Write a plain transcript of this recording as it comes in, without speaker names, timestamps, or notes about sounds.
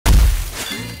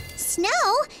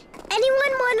Snow?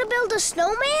 Anyone want to build a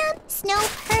snowman? Snow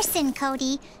person,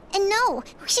 Cody. And no,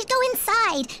 we should go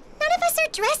inside. None of us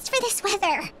are dressed for this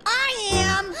weather. I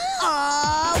am!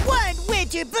 One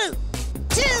winter boot,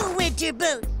 two winter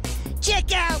boot.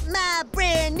 Check out my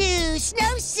brand new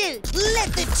snowsuit.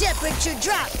 Let the temperature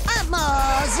drop. I'm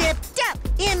all zipped up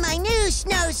in my new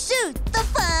snowsuit. The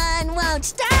fun won't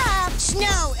stop.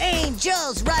 Snow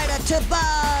angels ride a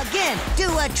toboggan.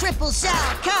 Do a triple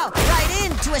salchow right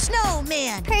into a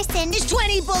snowman. Person. It's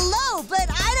 20 below, but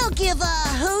I don't give a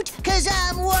hoot, 'cause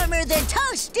I'm warmer than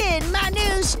toast in my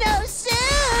new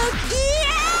snowsuit.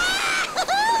 Yeah!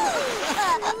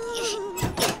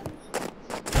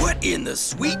 What in the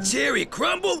sweet cherry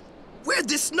crumble? Where'd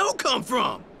this snow come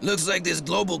from? Looks like this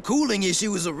global cooling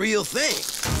issue is a real thing.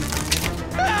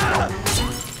 Ah!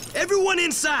 Everyone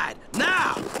inside,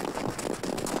 now!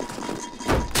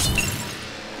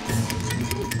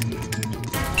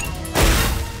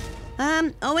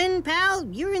 Owen, pal,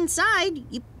 you're inside.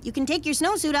 You can take your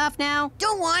snowsuit off now.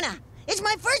 Don't wanna. It's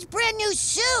my first brand new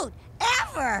suit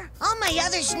ever. All my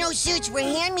other snowsuits were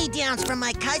hand-me-downs from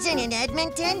my cousin in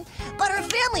Edmonton, but her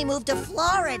family moved to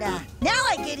Florida. Now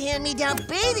I get hand-me-down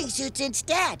bathing suits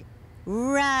instead.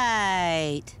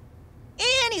 Right.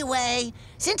 Anyway,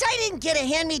 since I didn't get a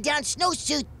hand-me-down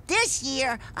snowsuit this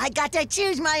year, I got to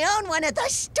choose my own one at the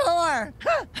store.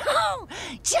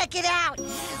 Check it out.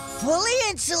 Fully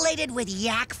insulated with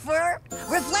yak fur,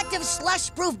 reflective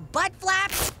slush-proof butt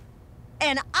flaps,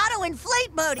 and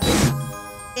auto-inflate mode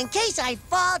in case I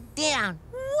fall down.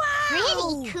 Wow!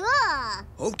 Pretty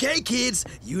cool. Okay, kids,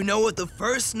 you know what the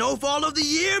first snowfall of the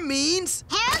year means.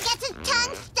 Harold gets his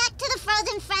tongue stuck to the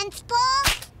frozen fence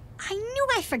pole. I knew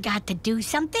I forgot to do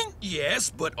something.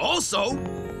 Yes, but also,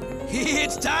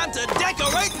 it's time to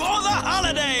decorate for the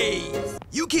holidays!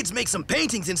 You kids make some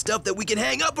paintings and stuff that we can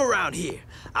hang up around here.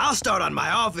 I'll start on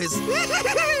my office.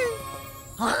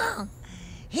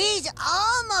 He's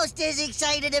almost as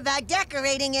excited about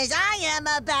decorating as I am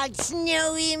about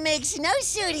Snowy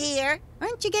McSnowsuit here.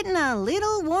 Aren't you getting a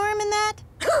little warm in that?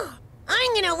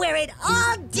 I'm gonna wear it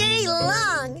all day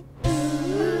long.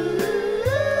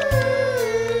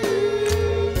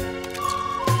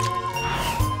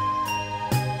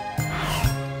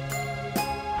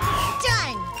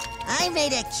 I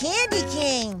made a candy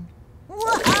cane.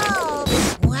 Whoa!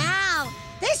 Wow!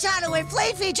 This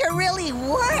auto-inflate feature really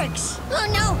works. Oh,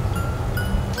 no!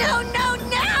 No, no,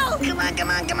 no! Come on,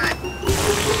 come on, come on.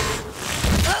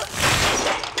 Oh,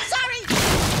 sorry!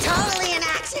 Totally an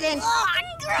accident. Oh,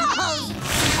 gross!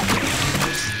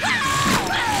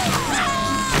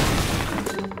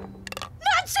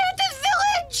 Not Santa's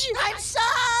village! I'm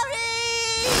sorry!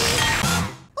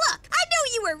 Look, I knew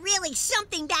you were really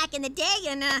something back in the day,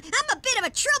 and I'm a bit of a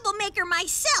troublemaker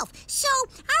myself. So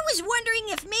I was wondering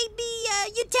if maybe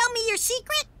you'd tell me your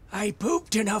secret? I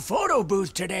pooped in a photo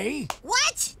booth today.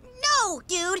 What? No,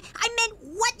 dude. I meant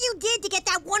what you did to get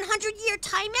that 100-year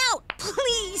timeout.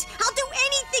 Please, I'll do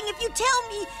anything if you tell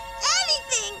me.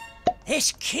 Anything!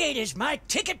 This kid is my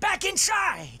ticket back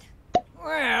inside.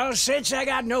 Well, since I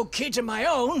got no kids of my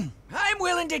own, I'm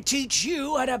willing to teach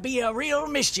you how to be a real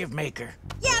mischief maker.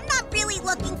 Yeah, I'm not really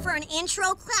looking for an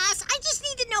intro class. I just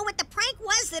need to know what the prank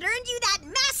was that earned you that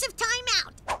massive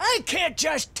timeout. I can't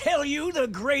just tell you the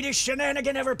greatest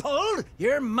shenanigan ever pulled.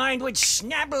 Your mind would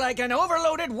snap like an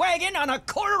overloaded wagon on a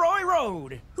corduroy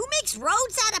road. Who makes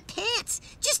roads out of pants?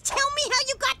 Just tell me how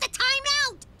you got the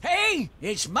timeout. Hey,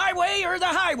 it's my way or the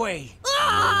highway.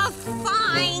 Oh,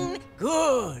 fine.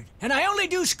 Good. And I only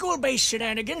do school-based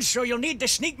shenanigans, so you'll need to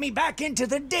sneak me back into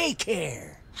the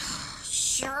daycare.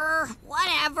 Sure,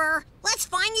 whatever. Let's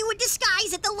find you a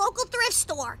disguise at the local thrift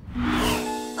store.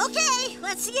 Okay,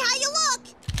 let's see how you look.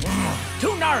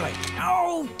 Too gnarly.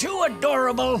 Oh, too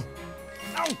adorable.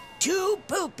 Oh, too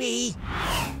poopy.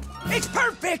 It's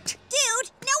perfect.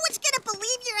 Dude, no one's gonna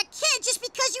believe you're a kid just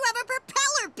because you have a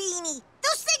propeller beanie.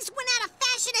 Those things went out of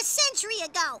fashion a century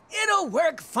ago. It'll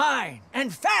work fine.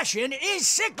 And fashion is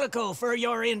cyclical, for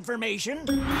your information.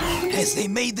 As they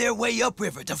made their way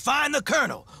upriver to find the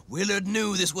Colonel, Willard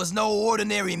knew this was no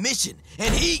ordinary mission.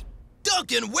 And he...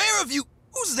 Duncan, where have you...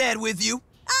 Who's that with you?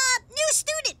 New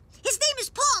student. His name is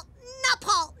Paul. Not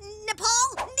Paul.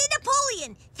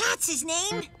 Napoleon. That's his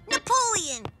name.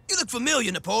 Napoleon. You look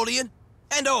familiar, Napoleon.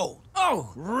 And old.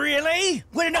 Oh, really?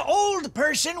 Would an old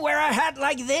person wear a hat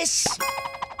like this?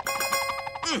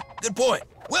 Good point.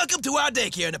 Welcome to our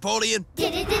daycare, Napoleon.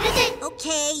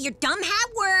 Okay, your dumb hat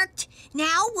worked.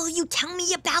 Now, will you tell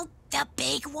me about the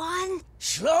big one?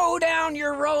 Slow down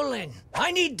your rolling.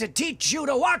 I need to teach you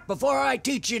to walk before I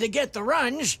teach you to get the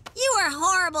runs. You are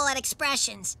horrible at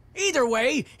expressions. Either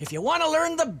way, if you want to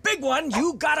learn the big one,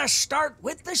 you gotta start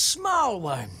with the small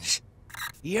ones.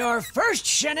 Your first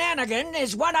shenanigan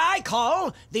is what I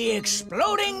call the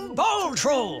exploding ball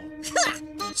troll.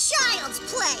 Child's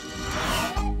play.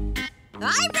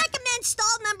 I recommend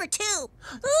stall number 2.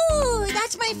 Ooh,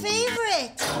 that's my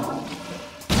favorite.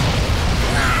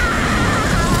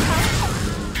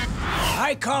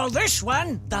 I call this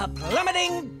one the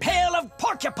plummeting pail of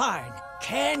porcupine.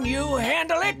 Can you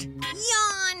handle it?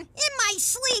 Yawn. In my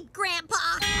sleep,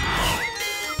 Grandpa.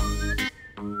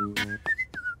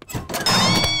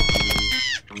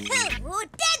 Who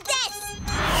did this?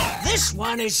 This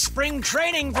one is spring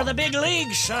training for the big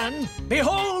league, son.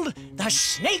 Behold, the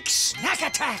snake snack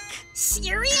attack.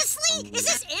 Seriously? Is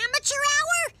this amateur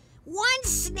hour? One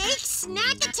snake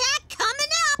snack attack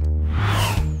coming up.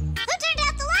 Who turned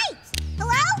out the lights?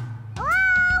 Hello?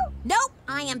 Hello? Nope,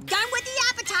 I am done with the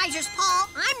appetizers, Paul.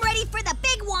 I'm ready for the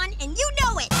big one, and you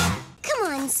know it. Come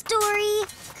on, Story.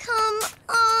 Come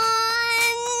on.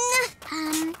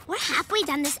 We're halfway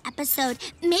done this episode.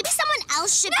 Maybe someone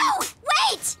else should No!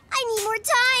 Wait! I need more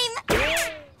time.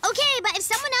 Okay, but if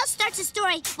someone else starts a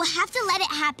story, we'll have to let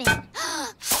it happen.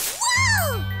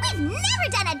 Whoa! We've never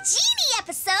done a genie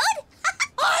episode!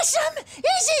 Awesome!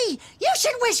 Izzy, you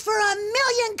should wish for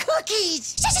 1,000,000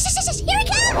 cookies. Shush, here he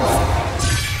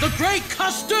comes! The Great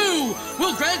Costu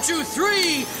will grant you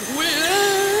 3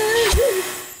 wishes.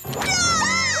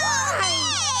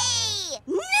 Hey!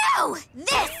 No!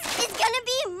 This is gonna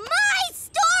be my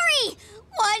story!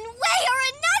 One way or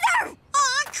another!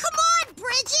 Aw, come on,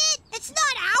 Bridget. It's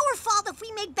not our fault if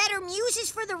we make better muses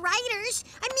for the writers.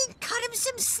 I mean, cut them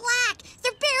some slack.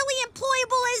 They're barely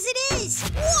employable as it is.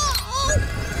 Whoa!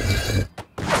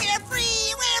 We're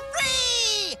free! We're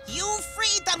free! You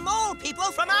freed the mole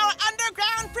people from our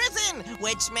underground prison,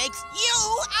 which makes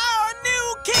you our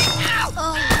new king! Ow!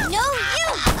 Oh, no, you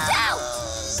don't!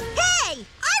 Hey!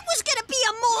 I was gonna be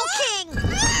a mole king!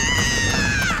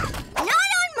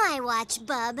 Not on my watch,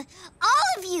 bub. All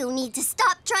of you need to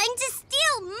stop trying to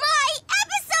steal my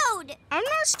episode! I'm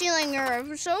not stealing your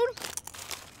episode.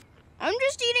 I'm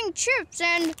just eating chips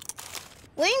and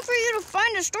waiting for you to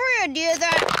find a story idea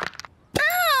that...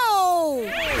 Ow!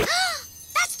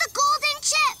 That's the golden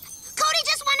chip! Cody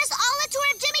just won us all a tour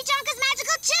of Jimmy Jonka's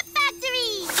magical chip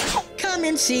factory! Come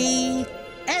and see,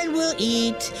 and we'll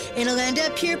eat in a land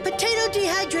of pure potato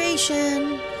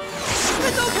dehydration.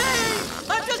 It's okay!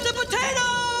 I'm just a potato!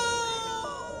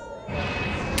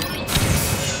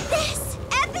 This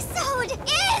episode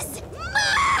is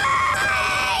mine!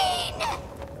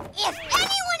 If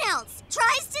anyone else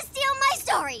tries to steal my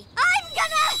story, I'm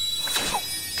gonna...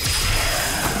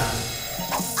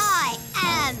 I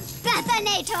am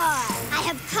Bethanator! I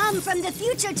have come from the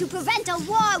future to prevent a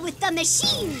war with the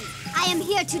machine! I am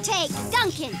here to take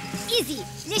Duncan, Izzy,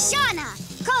 Lishana,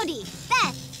 Cody,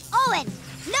 Beth, Owen,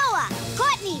 Noah,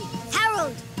 Courtney,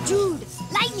 Harold, Jude,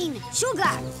 Lightning,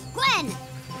 Sugar, Gwen.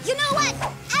 You know what?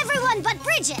 Everyone but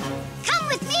Bridget. Come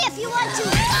with me if you want to.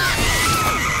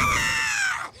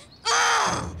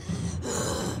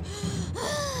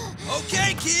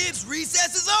 Okay, kids,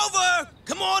 recess is over.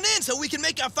 Come on in so we can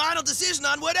make our final decision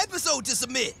on what episode to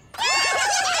submit.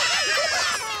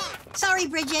 Sorry,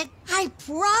 Bridget. I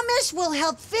promise we'll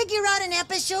help figure out an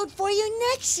episode for you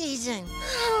next season.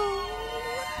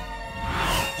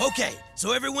 Okay,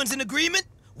 so everyone's in agreement?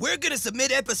 We're gonna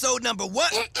submit episode number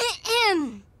what?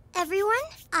 Everyone,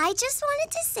 I just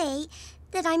wanted to say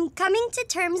that I'm coming to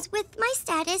terms with my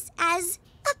status as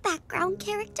a background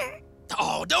character.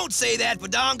 Oh, don't say that,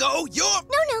 Badongo. You're...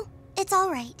 No, it's all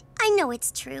right. I know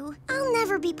it's true. I'll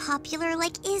never be popular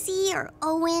like Izzy or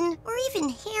Owen or even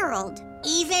Harold.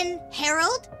 Even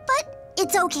Harold? But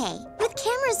it's okay. With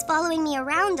cameras following me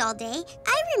around all day,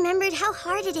 I remembered how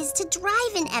hard it is to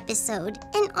drive an episode.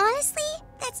 And honestly,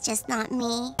 that's just not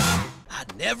me.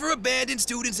 I'd never abandon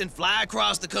students and fly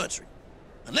across the country.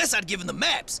 Unless I'd given them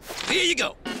maps. Here you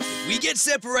go. If we get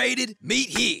separated, meet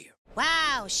here.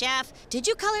 Wow, Chef. Did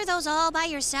you color those all by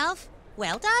yourself?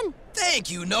 Well done. Thank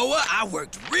you, Noah. I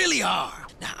worked really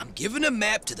hard. Now, I'm giving a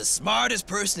map to the smartest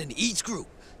person in each group.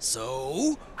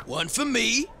 So, one for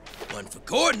me, one for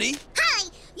Courtney. Hi!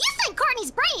 You said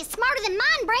Courtney's brain is smarter than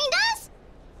mine brain does?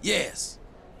 Yes.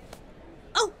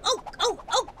 Oh,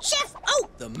 Chef,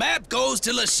 The map goes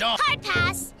to LaShawn. Hard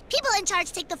pass. People in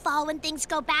charge take the fall when things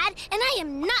go bad, and I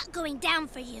am not going down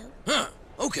for you. Huh,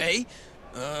 okay.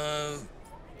 Oh,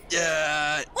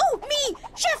 me!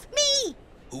 Chef, me!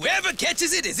 Whoever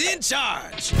catches it is in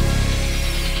charge. The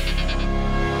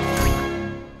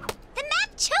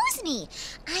map chose me.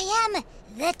 I am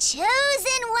the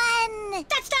chosen one.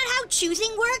 That's not how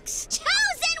choosing works.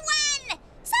 Chosen one!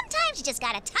 Sometimes Sometimes you just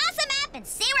gotta toss a map and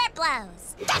see where it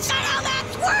blows. That's not how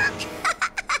maps work!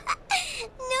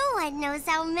 No one knows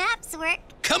how maps work.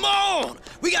 Come on!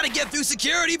 We gotta get through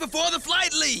security before the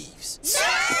flight leaves.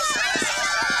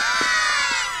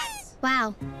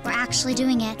 Wow, we're actually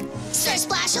doing it. Sir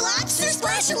Splash-a-lot, Sir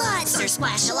Splash-a-lot, Sir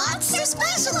Splash-a-lot, Sir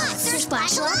Splash-a-lot, Sir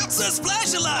Splash-a-lot. The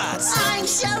Splash-a-lots! I'm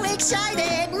so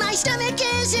excited, my stomach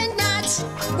is in knots.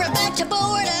 We're about to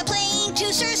board a plane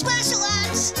to Sir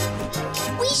Splash-a-lots.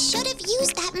 We should have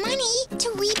used that money to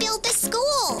rebuild the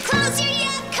school. Close your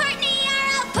yap, Courtney, or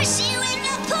I'll push you in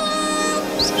the pool.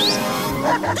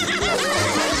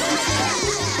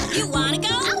 You wanna go?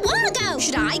 I wanna go.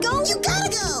 Should I go? You gotta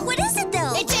go. What is it,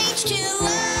 though? It's H2O.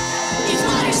 It's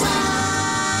water slides.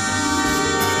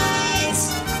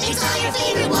 It's all your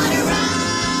favorite water rides.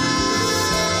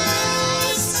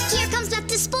 Here comes Beth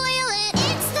to spoil it.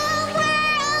 It's the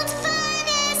world's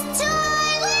funnest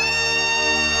toilet.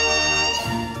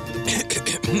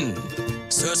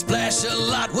 Sir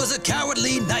Splash-a-lot was a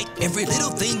cowardly knight. Every little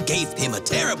thing gave him a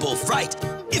terrible fright.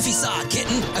 If he saw a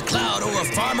kitten, a cloud, or a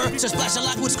farmer, Sir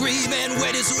Splash-a-lot would scream and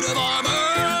wet his suit of armor.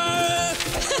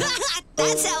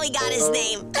 That's how he got his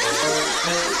name.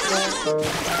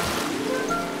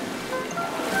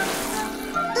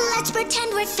 Let's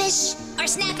pretend we're fish or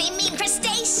snapping mean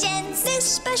crustaceans. This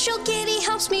special kitty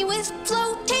helps me with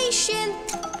flotation.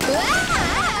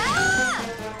 Ah!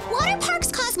 Water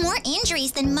parks cause more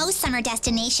injuries than most summer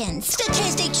destinations.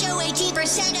 Statistics show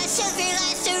 18% of severe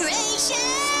laceration.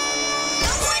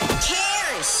 No one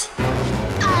cares.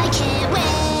 I can't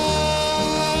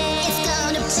wait. It's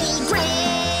gonna be great.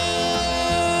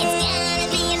 It's gonna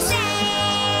be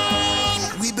insane.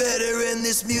 We better end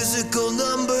this musical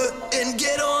number and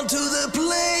get on to the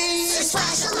plane. Sir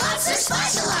Splash-a-lot, Sir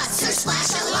Splash-a-lot, Sir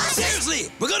Splash-a-lot.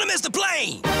 Seriously, we're gonna miss the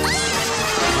plane.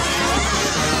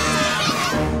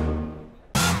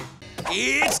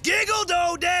 It's Giggle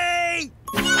Dough Day!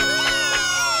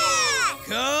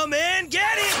 Come and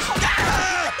get it!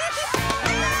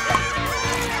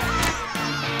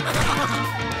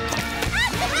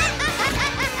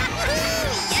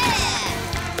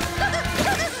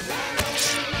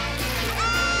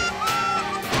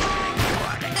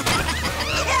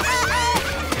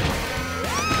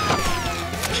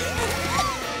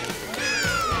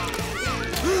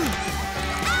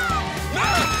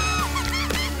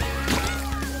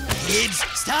 Kids,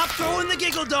 stop throwing the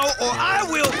Giggle Dough or I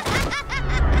will...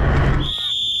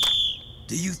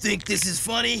 Do you think this is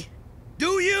funny?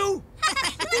 Do you?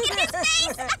 Look at his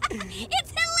face!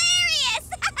 It's hilarious!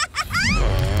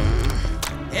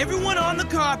 Everyone on the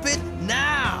carpet,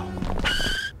 now!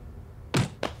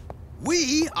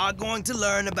 We are going to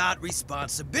learn about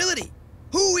responsibility.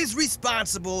 Who is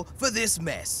responsible for this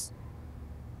mess?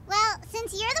 Well,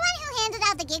 since you're the one who handed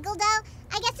out the Giggle Dough,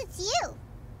 I guess it's you.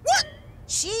 What?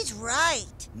 She's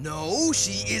right. No,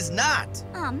 she is not.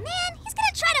 Oh man, he's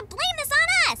gonna try to blame this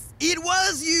on us. It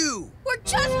was you. We're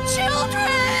just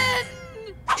children.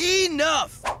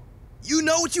 Enough. You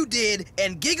know what you did,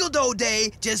 and Giggle Dough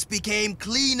Day just became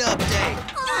Cleanup Day.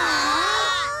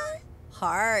 Aww.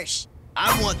 Harsh.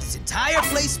 I want this entire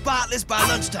place spotless by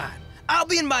lunchtime. I'll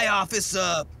be in my office,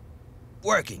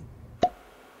 working.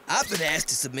 I've been asked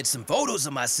to submit some photos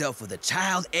of myself for the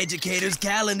Child Educator's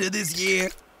Calendar this year.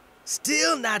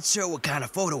 Still not sure what kind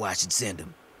of photo I should send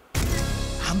him.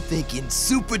 I'm thinking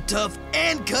super tough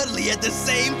and cuddly at the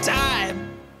same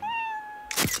time.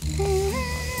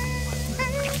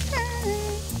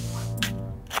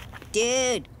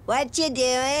 Dude, what you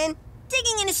doing?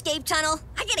 Digging an escape tunnel.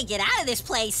 I gotta get out of this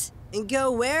place. And go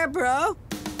where, bro?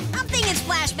 I'm thinking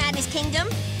Splash Madness Kingdom,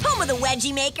 home of the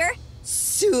wedgie maker.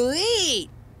 Sweet!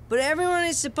 But everyone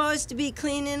is supposed to be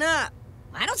cleaning up.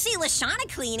 I don't see Lashana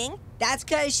cleaning. That's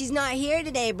because she's not here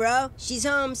today, bro. She's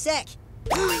homesick.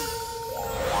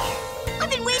 I've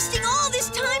been wasting all this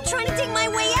time trying to dig my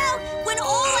way out when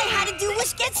all I had to do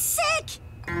was get sick.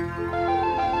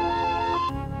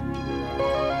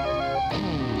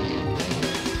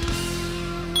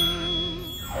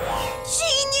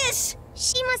 Genius!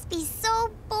 She must be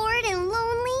so bored and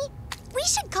lonely. We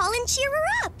should call and cheer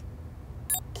her up.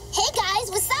 Hey guys,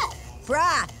 what's up?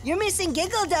 Brah, you're missing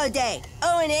Giggle Dough Day.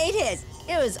 Owen ate his.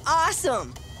 It was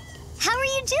awesome. How are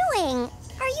you doing?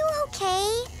 Are you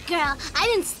okay? Girl,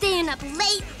 I've been staying up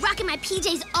late, rocking my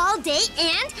PJs all day,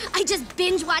 and I just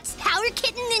binge-watched Power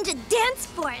Kitten Ninja Dance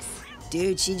Force.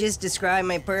 Dude, she just described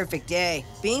my perfect day.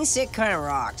 Being sick kind of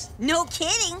rocks. No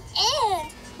kidding.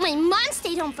 And my mom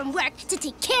stayed home from work to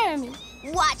take care of me.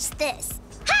 Watch this.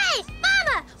 Hey,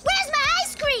 Mama, where's my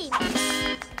ice cream?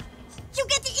 You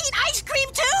get to eat ice cream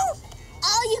too?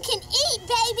 All you can eat,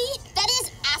 baby. That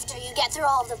is after you you get through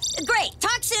all of them. Great.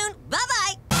 Talk soon.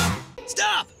 Bye-bye.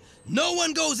 Stop! No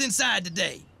one goes inside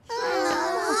today.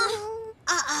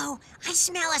 Uh-oh. I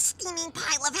smell a steaming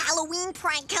pile of Halloween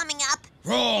prank coming up.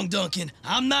 Wrong, Duncan.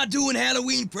 I'm not doing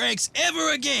Halloween pranks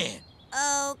ever again.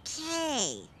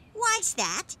 Okay. Why's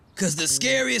that? Because the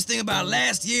scariest thing about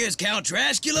last year's Count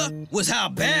Trashcula was how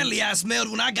badly I smelled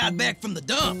when I got back from the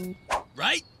dump.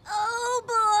 Right? Oh,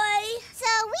 boy. So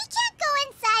we can't go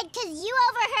inside because you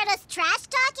overheard us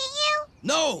trash-talking you?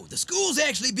 No, the school's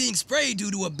actually being sprayed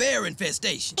due to a bear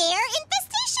infestation. Bear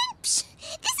infestation? Psh,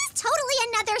 this is totally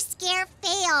another scare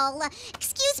fail.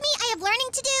 Excuse me, I have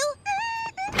learning to do.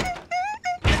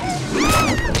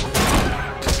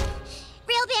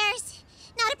 Real bears,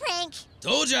 not a prank.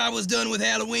 Told you I was done with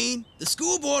Halloween. The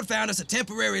school board found us a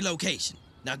temporary location.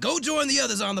 Now go join the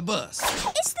others on the bus.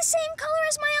 It's the same color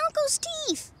as my uncle's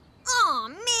teeth. Aw,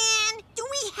 man. Do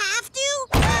we have to?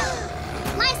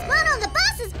 My spot on the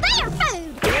bus is bear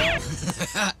food.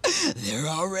 They're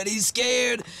already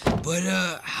scared. But,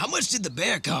 how much did the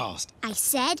bear cost? I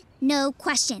said no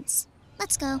questions.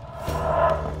 Let's go.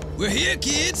 We're here,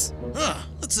 kids. Huh,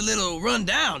 looks a little run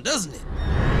down, doesn't it?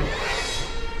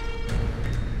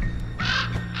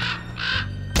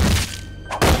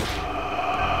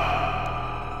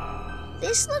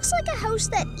 This looks like a house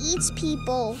that eats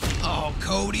people. Oh,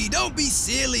 Cody, don't be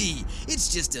silly.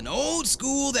 It's just an old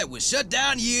school that was shut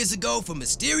down years ago for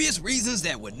mysterious reasons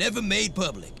that were never made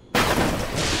public.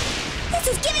 This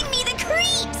is giving me the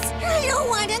creeps. I don't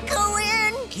want to go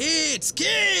in. Kids!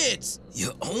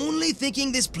 You're only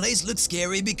thinking this place looks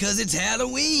scary because it's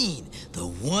Halloween. The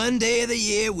one day of the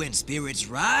year when spirits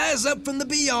rise up from the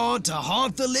beyond to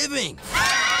haunt the living.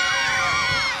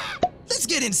 Let's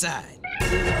get inside.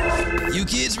 You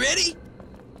kids ready?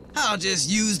 I'll just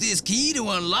use this key to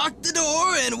unlock the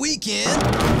door and we can...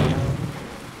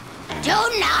 Do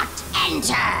not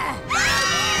enter!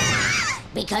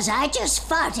 Because I just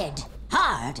farted.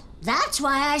 Hard. That's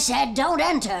why I said don't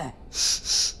enter.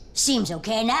 Seems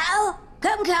okay now?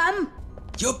 Come.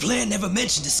 Your plan never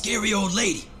mentioned a scary old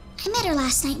lady. I met her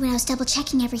last night when I was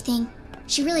double-checking everything.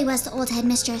 She really was the old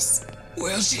headmistress.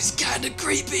 Well, she's kinda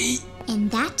creepy.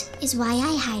 And that is why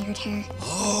I hired her.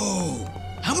 Oh,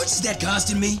 how much is that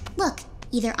costing me? Look,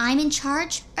 either I'm in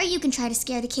charge or you can try to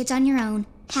scare the kids on your own.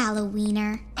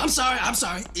 Halloweener. I'm sorry.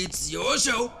 It's your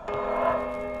show.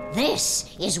 This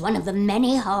is one of the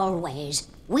many hallways.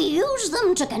 We use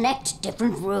them to connect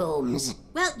different rooms.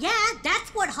 Well, yeah, that's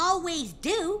what hallways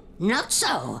do. Not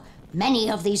so.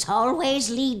 Many of these hallways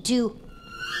lead to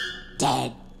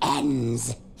dead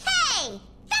ends. Hey!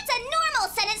 That's a normal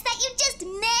sentence that you just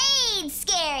made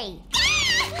scary.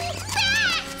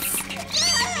 Bats!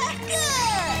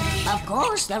 Of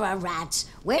course there are rats.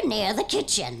 We're near the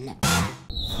kitchen.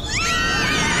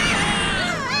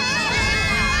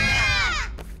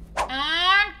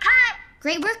 And cut!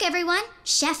 Great work, everyone.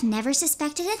 Chef never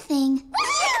suspected a thing. Did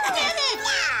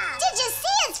you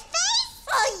see his face?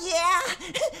 Oh, yeah.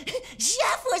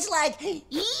 Chef was like,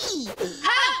 eee.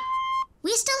 Hey!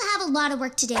 We still have a lot of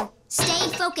work to do. Stay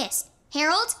focused.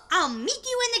 Harold? I'll meet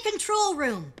you in the control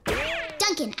room.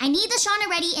 Duncan, I need the Shauna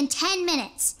ready in 10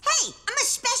 minutes. Hey, I'm a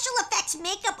special effects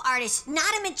makeup artist,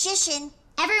 not a magician.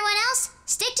 Everyone else,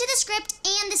 stick to the script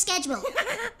and the schedule.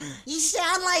 You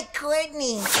sound like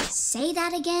Courtney. Say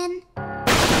that again.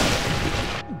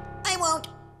 I won't.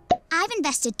 I've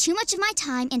invested too much of my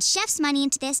time and Chef's money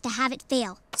into this to have it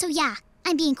fail. So yeah,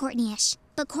 I'm being Courtney-ish.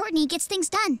 But Courtney gets things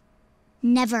done.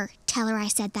 Never tell her I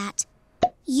said that.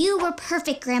 You were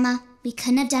perfect, Grandma. We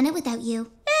couldn't have done it without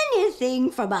you.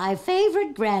 Anything for my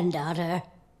favorite granddaughter.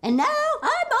 And now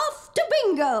I'm off to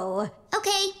bingo.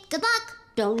 Okay, good luck.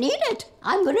 Don't need it.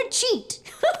 I'm gonna cheat.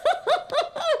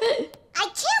 I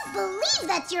can't believe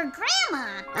that's your grandma.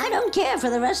 I don't care for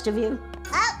the rest of you.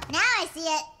 Oh, now I see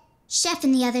it. Chef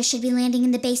and the others should be landing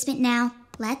in the basement now.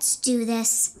 Let's do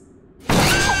this.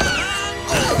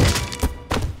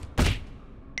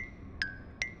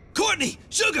 Courtney!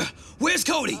 Sugar! Where's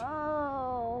Cody?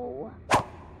 Oh.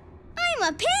 I'm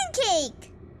a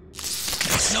pancake!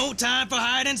 It's no time for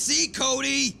hide and seek,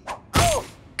 Cody! Oh!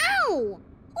 Ow!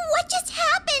 What just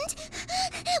happened?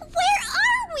 Where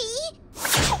are we?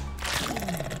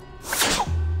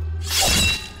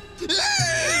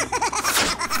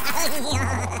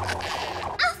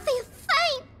 I'll feel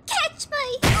fine. Catch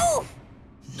my... Oh!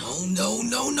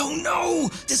 No!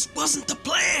 This wasn't the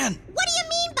plan! What do you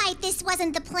mean by this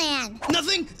wasn't the plan?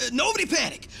 Nothing. Nobody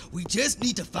panic. We just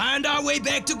need to find our way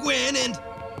back to Gwen and...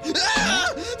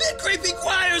 Ah! That creepy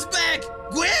choir's back!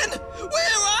 Gwen,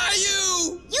 where are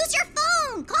you? Use your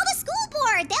phone. Call the school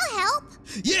board. They'll help.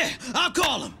 Yeah, I'll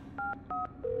call him.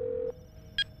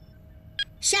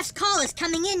 Chef's call is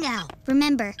coming in now.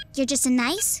 Remember, you're just a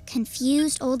nice,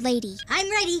 confused old lady.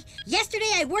 I'm ready. Yesterday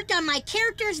I worked on my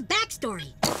character's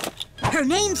backstory. Her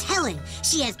name's Helen.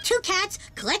 She has 2 cats,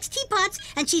 collects teapots,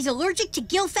 and she's allergic to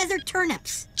gill-feathered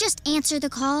turnips. Just answer the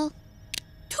call.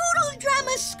 Total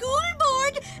Drama School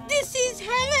Board, this is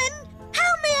Helen.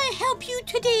 How may I help you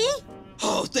today?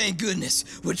 Oh, thank goodness.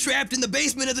 We're trapped in the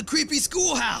basement of the creepy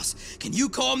schoolhouse. Can you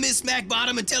call Miss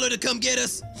Smackbottom and tell her to come get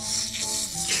us?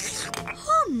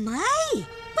 Oh, my.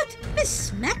 But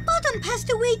Miss Smackbottom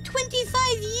passed away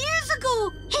 25 years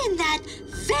ago in that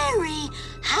very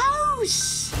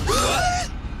house. What?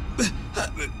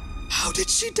 How did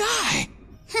she die?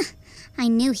 I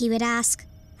knew he would ask.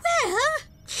 Well,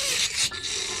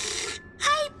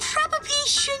 I probably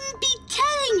shouldn't be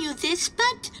telling you this,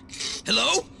 but...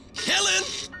 Hello? Helen?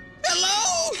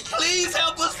 Hello? Please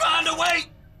help us find a way.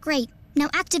 Great. Now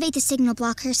activate the signal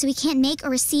blocker so we can't make or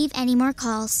receive any more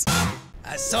calls.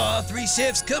 I saw 3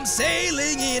 ships come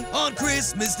sailing in on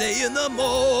Christmas Day in the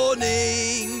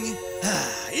morning.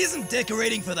 Isn't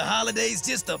decorating for the holidays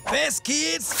just the best,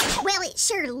 kids? Well, it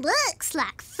sure looks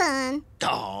like fun.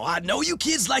 Oh, I know you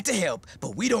kids like to help,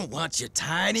 but we don't want your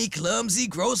tiny, clumsy,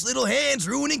 gross little hands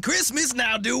ruining Christmas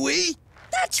now, do we?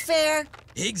 That's fair.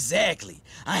 Exactly.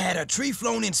 I had a tree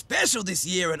flown in special this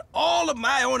year, and all of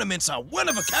my ornaments are one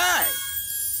of a kind.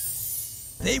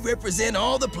 They represent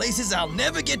all the places I'll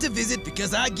never get to visit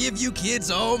because I give you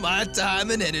kids all my time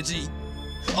and energy.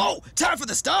 Oh, time for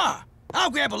the star.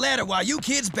 I'll grab a ladder while you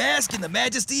kids bask in the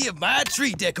majesty of my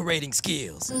tree decorating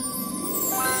skills.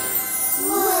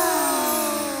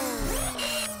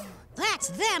 That's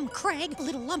them, Craig.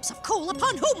 Little lumps of coal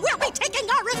upon whom we'll be taking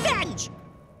our revenge.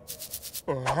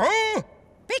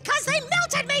 Because they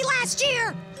melted me last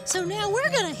year. So now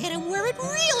we're gonna hit them where it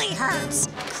really hurts.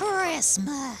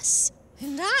 Christmas.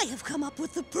 And I have come up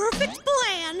with the perfect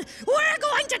plan. We're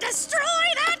going to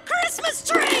destroy that Christmas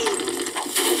tree!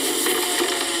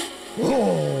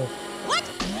 Oh. What?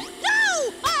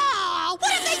 No! Oh,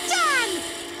 what have they done?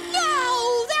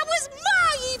 No! That was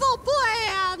my evil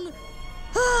plan!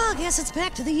 Oh, I guess it's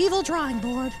back to the evil drawing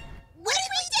board. What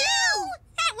did we do?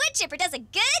 That wood chipper does a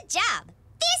good job.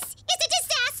 This is a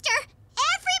disaster.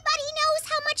 Everybody knows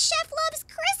how much Chef loves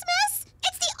Christmas.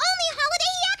 It's the only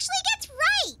holiday he actually gets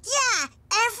right. Yeah,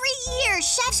 every year,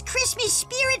 Chef's Christmas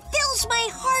spirit fills my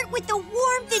heart with the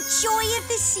warmth and joy of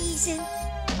the season.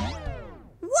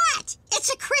 What?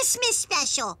 It's a Christmas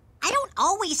special. I don't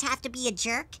always have to be a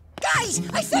jerk. Guys,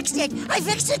 I fixed it! I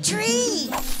fixed the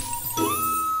tree!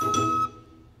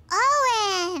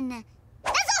 Owen!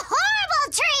 That's a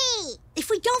horrible tree! If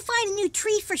we don't find a new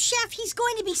tree for Chef, he's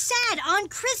going to be sad on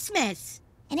Christmas.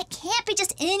 And it can't be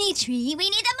just any tree. We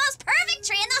need the most perfect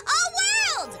tree in the whole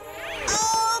world.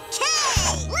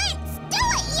 Okay! Let's do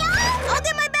it, y'all! I'll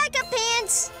get my backup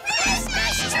pants.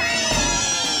 Christmas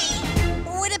tree!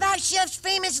 What about Chef's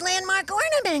famous landmark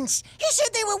ornaments? He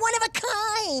said they were one of a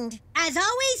kind. As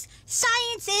always,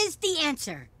 science is the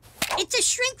answer. It's a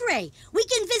shrink ray. We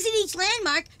can visit each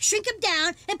landmark, shrink them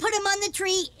down, and put them on the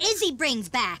tree Izzy brings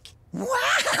back.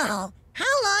 Wow!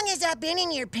 How long has that been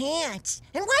in your pants?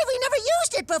 And why have we never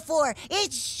used it before?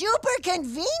 It's super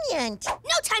convenient.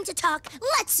 No time to talk.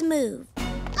 Let's move.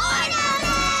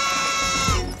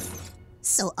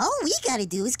 So all we gotta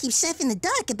do is keep Chef in the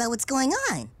dark about what's going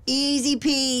on. Easy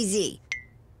peasy.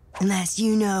 Unless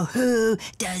you know who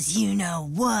does you know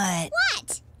what.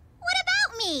 What? What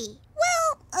about me?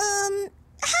 Well,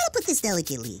 how to put this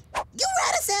delicately? You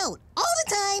rat us out all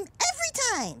the time, every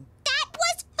time. That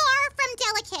was far from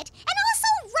delicate and also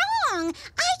wrong.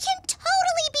 I can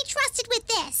totally be trusted with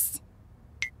this.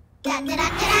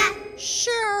 Da-da-da-da-da.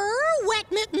 Sure,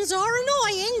 wet mittens are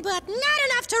annoying, but not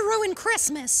enough to ruin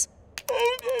Christmas.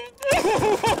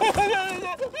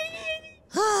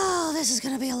 Oh, this is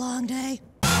gonna be a long day.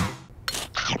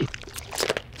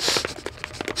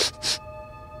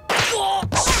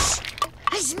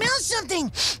 I smell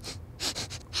something.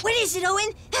 What is it,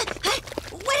 Owen?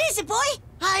 What is it, boy?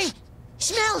 I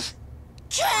smell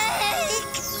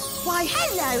cake. Why,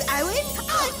 hello, Owen.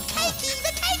 I'm taking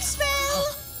the cake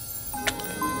smell.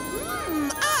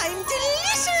 I'm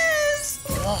delicious.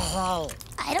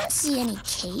 I don't see any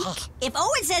cake. If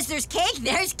Owen says there's cake,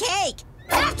 there's cake.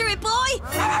 After it, boy!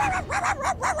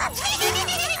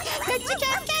 But you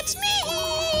can't catch me.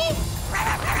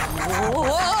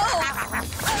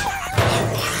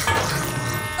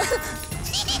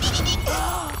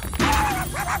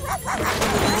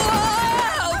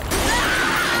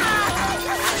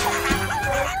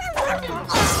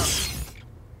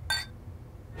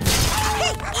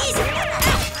 Hey, easy!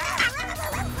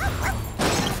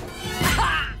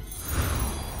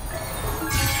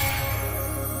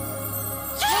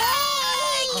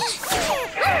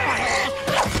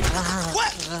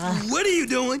 What are you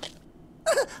doing?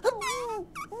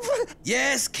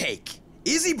 Yes, cake.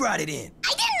 Izzy brought it in. I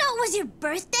didn't know it was your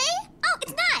birthday. Oh,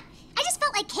 it's not. I just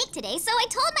felt like cake today, so I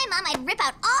told my mom I'd rip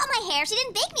out all my hair if she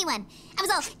didn't bake me one. I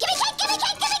was all, give me cake, give me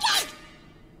cake, give me cake!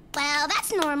 Well,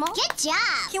 that's normal. Good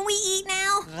job. Can we eat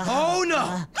now? Oh,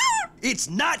 no. It's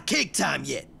not cake time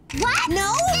yet. What?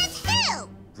 No? Says who?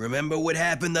 Remember what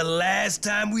happened the last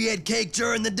time we had cake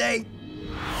during the day?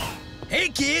 Hey,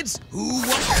 kids, who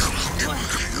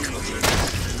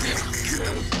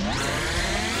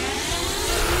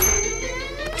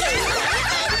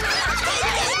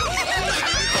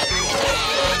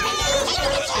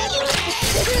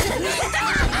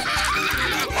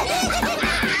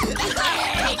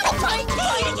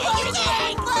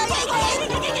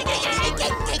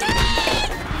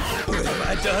What have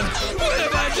I done? What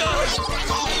have I done?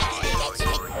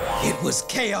 It was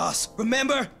chaos,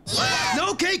 remember?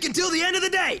 No cake until the end of the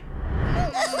day.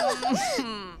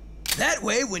 That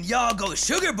way, when y'all go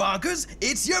sugar bonkers,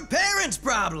 it's your parents'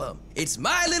 problem. It's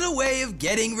my little way of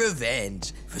getting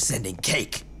revenge for sending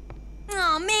cake.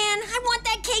 Oh, man, I want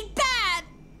that cake bad.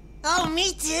 Oh,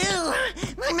 me too.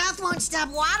 My mouth won't stop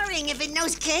watering if it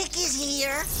knows cake is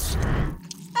here.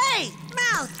 Hey,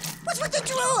 Mouth, what's with the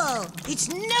drool? It's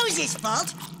Nose's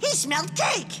fault. He smelled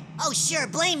cake. Oh, sure,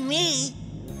 blame me.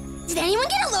 Did anyone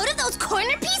get a load of those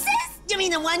corner pieces? You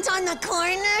mean the ones on the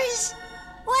corners?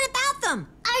 What about them?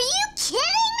 Are you kidding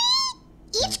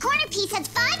me? Each corner piece has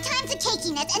 5 times the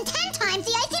cakiness and 10 times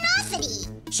the icinosity.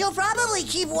 She'll probably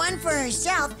keep one for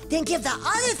herself, then give the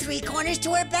other 3 corners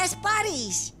to her best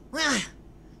buddies. Well,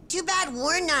 too bad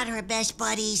we're not her best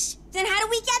buddies. Then how do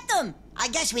we get them? I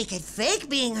guess we could fake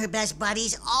being her best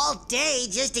buddies all day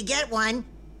just to get one.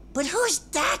 But who's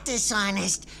that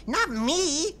dishonest? Not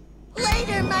me.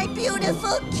 Later, my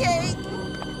beautiful cake.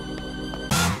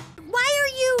 Why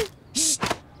are you... Shh.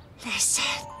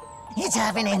 Listen. It's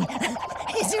happening.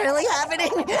 It's really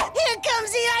happening. Here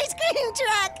comes the ice cream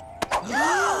truck.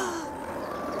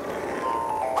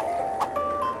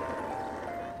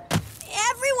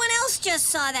 Everyone else just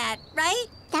saw that, right?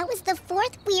 That was the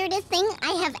 4th weirdest thing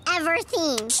I have ever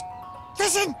seen. Shh.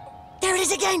 Listen. There it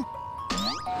is again.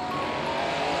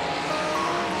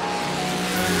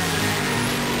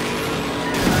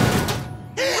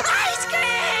 Ice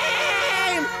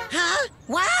cream! Huh?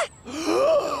 What?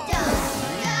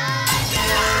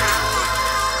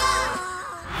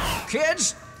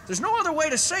 Kids, there's no other way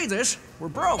to say this. We're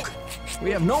broke.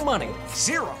 We have no money.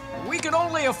 0. We can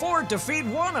only afford to feed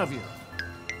one of you.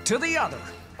 To the other.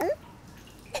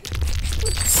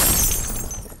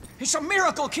 It's a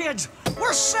miracle, kids!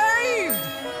 We're saved!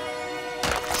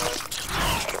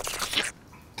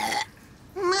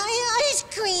 My ice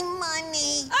cream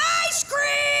money. Ice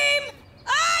cream!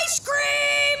 Ice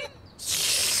cream!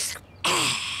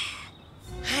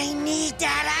 I need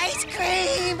that ice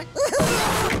cream.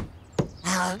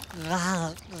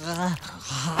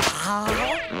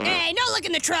 Hey, no look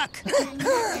in the truck!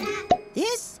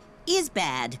 This is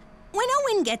bad. When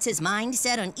Owen gets his mind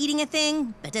set on eating a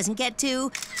thing, but doesn't get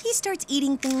to, he starts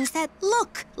eating things that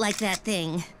look like that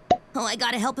thing. Oh, I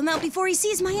gotta help him out before he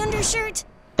sees my undershirt.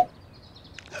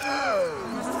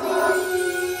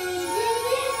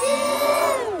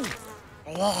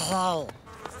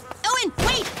 Owen,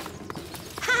 wait!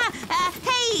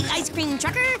 Hey, ice cream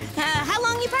trucker. How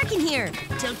long you parking here?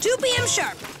 Till 2 p.m.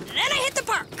 sharp. Then I hit the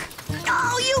park.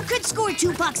 Oh, you could score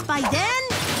 $2 by then.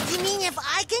 You mean if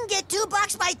I can get $2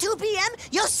 by 2 p.m.,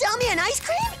 you'll sell me an ice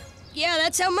cream? Yeah,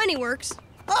 that's how money works.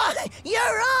 Oh,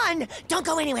 you're on. Don't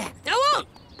go anywhere. I won't.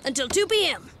 Until 2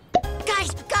 p.m.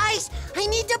 Guys, I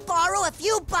need to borrow a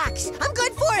few bucks. I'm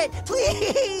good for it,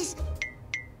 please.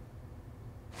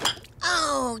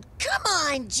 Oh, come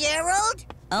on, Gerald.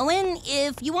 Owen,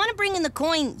 if you want to bring in the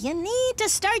coin, you need to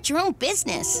start your own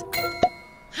business.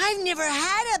 I've never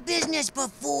had a business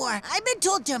before. I've been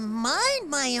told to mind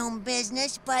my own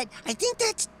business, but I think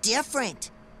that's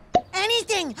different.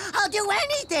 Anything. I'll do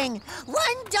anything.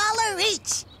 $1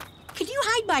 each. Could you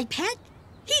hide my pet?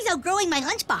 He's outgrowing my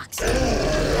lunchbox.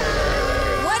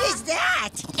 What is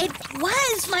that? It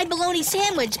was my bologna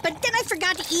sandwich, but then I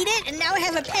forgot to eat it, and now I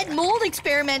have a pet mold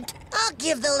experiment. I'll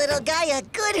give the little guy a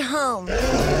good home.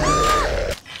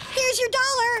 Here's your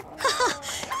 $1.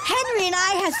 Henry and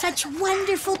I have such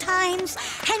wonderful times.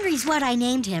 Henry's what I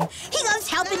named him. He loves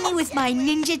helping me with my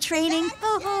ninja training.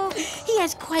 Oh, he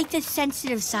has quite the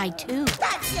sensitive side, too.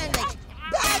 Bad sandwich.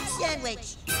 Bad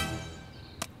sandwich.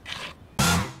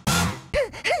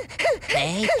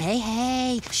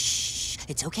 Hey. Shh.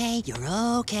 It's okay. You're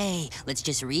okay. Let's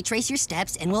just retrace your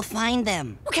steps and we'll find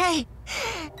them. Okay.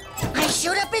 I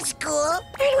showed up at school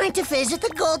and went to visit the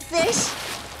goldfish.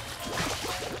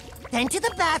 then to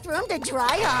the bathroom to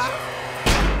dry off,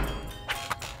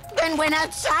 then went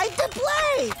outside to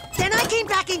play. Then I came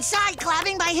back inside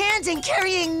clapping my hands and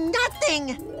carrying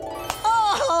nothing.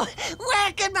 Oh,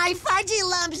 where could my fudgy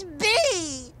lumps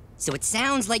be? So it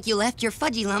sounds like you left your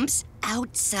fudgy lumps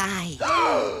outside.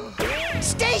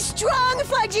 Stay strong,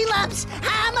 fudgy lumps.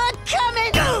 I'm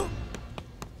a-coming. Go!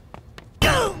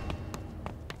 Go!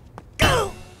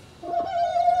 Go!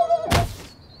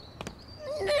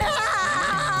 No!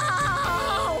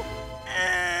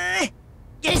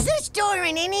 Is this door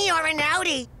an innie or an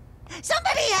outie?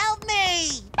 Somebody help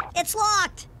me! It's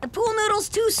locked. The pool noodle's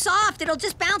too soft. It'll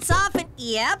just bounce off and...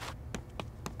 Yep.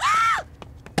 Ah!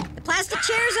 The plastic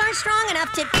chairs aren't strong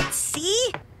enough to...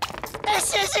 See?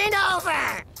 This isn't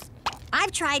over!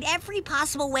 I've tried every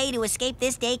possible way to escape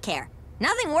this daycare.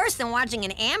 Nothing worse than watching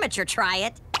an amateur try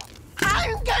it.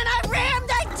 I'm gonna ram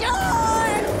the door!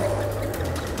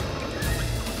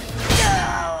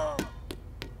 No!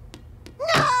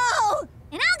 No!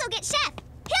 And I'll go get Chef.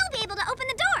 He'll be able to open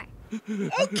the door.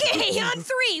 Okay, on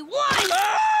 3, 1!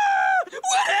 Ah!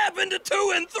 What happened to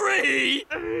 2 and 3?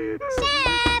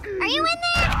 Chef, are you in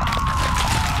there?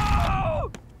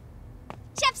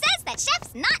 Chef says that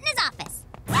Chef's not in his office.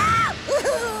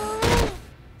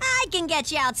 I can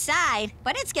get you outside,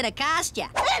 but it's gonna cost you.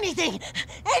 Anything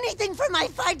for my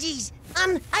fudgies.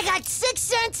 I got 6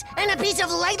 cents and a piece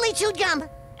of lightly chewed gum.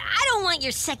 I don't want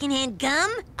your secondhand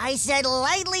gum. I said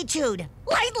lightly chewed.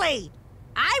 Lightly!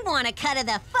 I want a cut of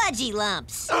the fudgy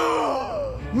lumps.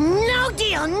 No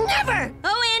deal, never!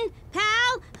 Owen,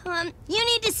 pal, you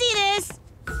need to see this.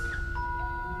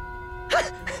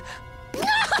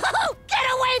 No! Get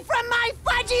away from my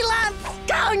fudgy lumps!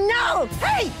 Oh, no!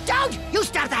 Hey, don't! You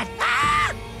stop that!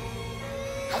 Ah!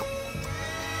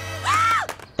 Ah!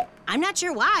 I'm not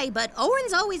sure why, but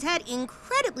Owen's always had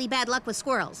incredibly bad luck with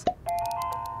squirrels.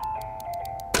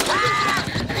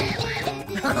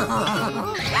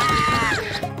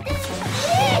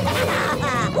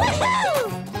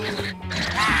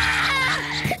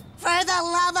 For the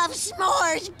love of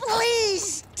s'mores,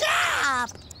 please stop!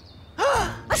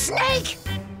 A snake!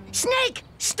 Snake!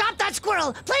 Stop that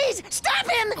squirrel! Please, stop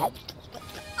him!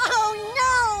 Oh,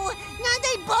 no! Now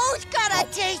they both got a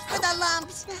taste for the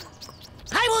lumps.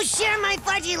 I will share my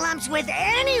fudgy lumps with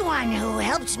anyone who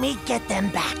helps me get them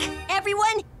back.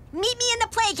 Everyone, meet me in the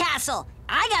play castle.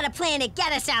 I got a plan to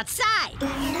get us outside.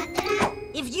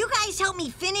 If you guys help me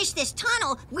finish this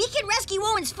tunnel, we can rescue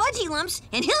Owen's fudgy lumps,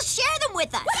 and he'll share them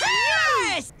with us.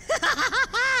 Yes!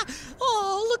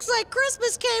 Oh, looks like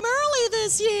Christmas came early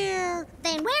this year.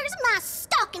 Then where's my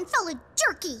stocking full of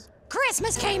jerky?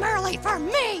 Christmas came early for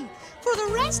me. For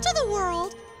the rest of the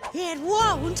world, it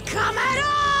won't come at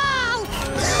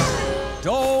all.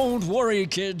 Don't worry,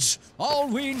 kids. All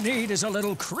we need is a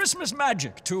little Christmas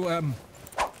magic to,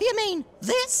 You mean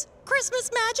this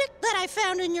Christmas magic that I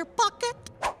found in your pocket?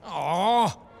 Aw.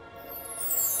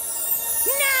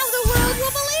 Now the world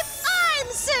will believe I'm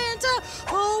Santa!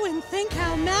 Oh, and think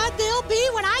how mad they'll be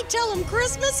when I tell them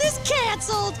Christmas is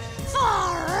canceled!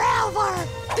 Forever!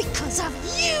 Because of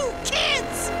you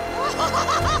kids!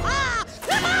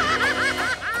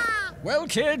 Well,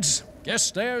 kids,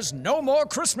 guess there's no more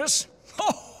Christmas. Ho,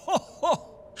 ho,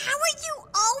 ho. How are you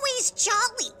always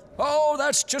jolly? Oh,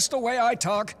 that's just the way I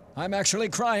talk. I'm actually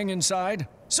crying inside.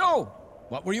 So,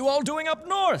 what were you all doing up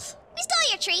north? We stole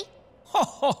your tree. Ho,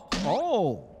 ho.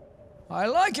 Oh, I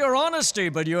like your honesty,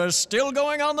 but you're still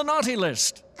going on the naughty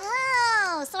list.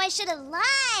 Oh, so I should have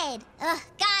lied. Ugh,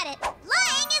 got it.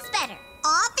 Lying is better.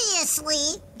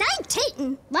 Obviously. Dang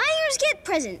Tayton, liars get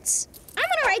presents. I'm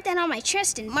gonna write that on my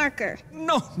chest in marker.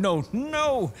 No, no,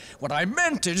 no. What I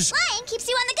meant is... Lying keeps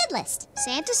you on the good list.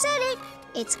 Santa said it.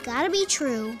 It's gotta be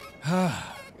true.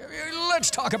 Let's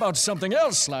talk about something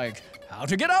else, like how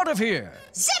to get out of here.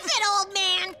 Zip it, old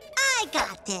man. I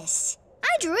got this.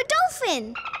 I drew a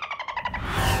dolphin.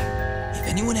 If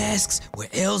anyone asks, we're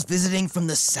elves visiting from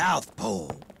the South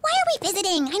Pole. Why are we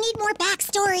visiting? I need more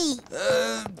backstory.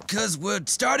 'Cause we're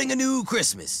starting a new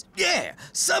Christmas. Yeah,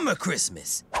 summer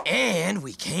Christmas. And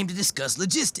we came to discuss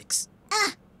logistics.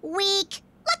 Weak.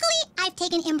 Luckily, I've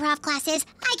taken improv classes.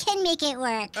 I can make it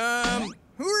work.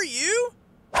 Who are you?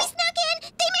 We snuck in.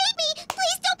 They made me.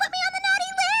 Please don't put me on the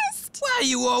naughty list. Why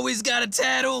you always gotta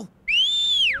tattle?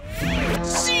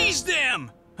 Seize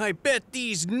them! I bet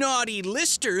these naughty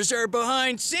listers are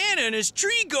behind Santa and his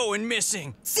tree going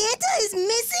missing. Santa is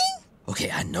missing?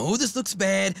 Okay, I know this looks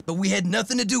bad, but we had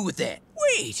nothing to do with that.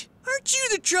 Wait, aren't you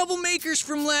the troublemakers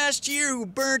from last year who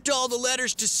burnt all the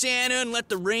letters to Santa and let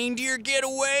the reindeer get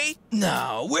away?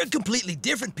 No, we're completely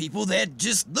different people that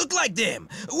just look like them.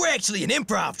 We're actually an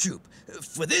improv troupe.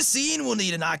 For this scene, we'll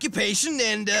need an occupation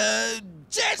and,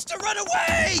 chance to run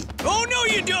away! Oh, no,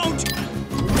 you don't!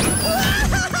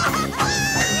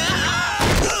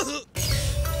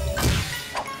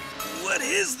 What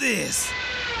is this?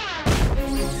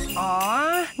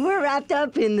 Aw, we're wrapped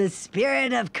up in the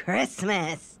spirit of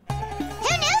Christmas. Who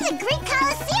knew the Greek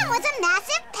Colosseum was a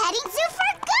massive petting zoo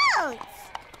for goats?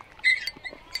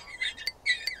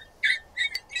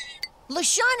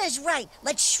 Lashana's right.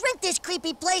 Let's shrink this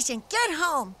creepy place and get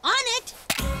home. On it!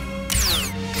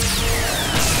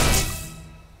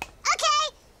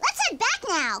 Okay, let's head back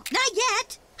now. Not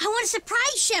yet. I want to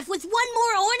surprise Chef with one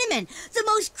more ornament. The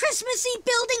most Christmassy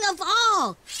building of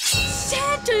all.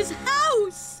 Santa's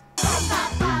house!